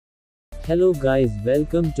Hello guys,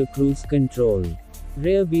 welcome to Cruise Control.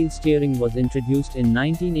 Rear wheel steering was introduced in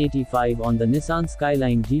 1985 on the Nissan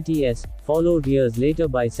Skyline GTS, followed years later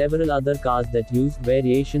by several other cars that used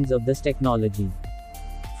variations of this technology.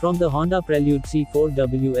 From the Honda Prelude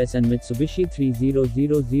C4WS and Mitsubishi 3000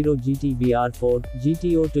 GT VR4,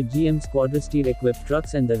 GTO to GM Quadristeer equipped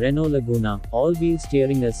trucks and the Renault Laguna, all-wheel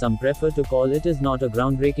steering as some prefer to call it is not a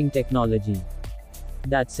groundbreaking technology.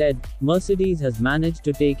 That said, Mercedes has managed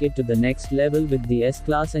to take it to the next level with the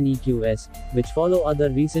S-Class and EQS, which follow other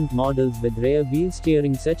recent models with rear wheel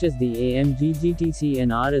steering such as the AMG GT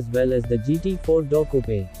CNR as well as the GT4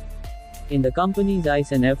 Coupe. In the company's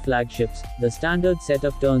ICE and F flagships, the standard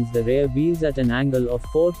setup turns the rear wheels at an angle of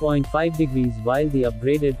 4.5 degrees while the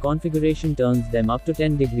upgraded configuration turns them up to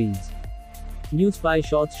 10 degrees. New spy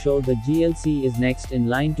shots show the GLC is next in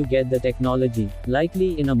line to get the technology,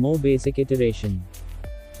 likely in a more basic iteration.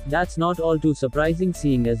 That's not all too surprising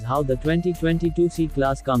seeing as how the 2022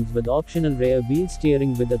 C-Class comes with optional rear wheel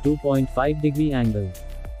steering with a 2.5 degree angle.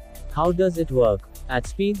 How does it work? At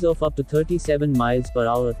speeds of up to 37 miles per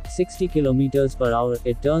hour, 60 kilometers per hour,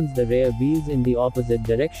 it turns the rear wheels in the opposite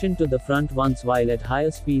direction to the front ones while at higher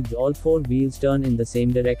speeds all four wheels turn in the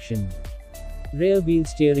same direction. Rear wheel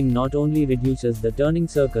steering not only reduces the turning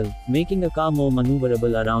circle, making a car more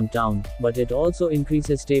maneuverable around town, but it also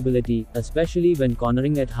increases stability, especially when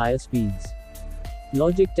cornering at higher speeds.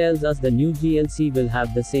 Logic tells us the new GLC will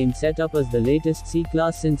have the same setup as the latest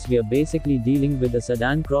C-Class since we are basically dealing with a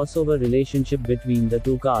sedan crossover relationship between the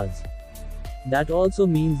two cars. That also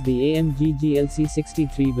means the AMG GLC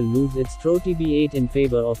 63 will lose its TB8 in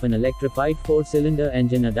favor of an electrified 4-cylinder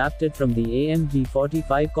engine adapted from the AMG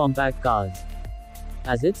 45 compact cars.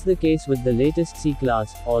 As it's the case with the latest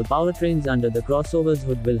C-Class, all powertrains under the crossover's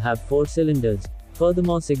hood will have 4 cylinders,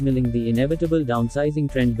 furthermore signaling the inevitable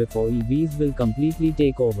downsizing trend before EVs will completely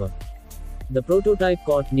take over. The prototype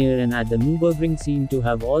caught near and at the Nürburgring seemed to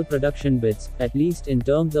have all production bits, at least in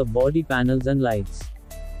terms of body panels and lights.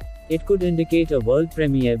 It could indicate a world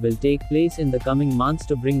premiere will take place in the coming months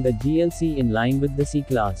to bring the GLC in line with the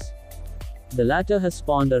C-Class. The latter has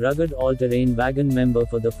spawned a rugged all-terrain wagon member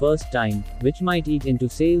for the first time, which might eat into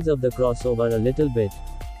sales of the crossover a little bit.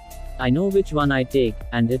 I know which one I take,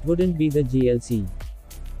 and it wouldn't be the GLC.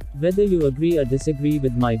 Whether you agree or disagree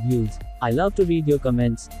with my views, I love to read your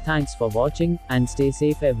comments. Thanks for watching, and stay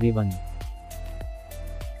safe everyone.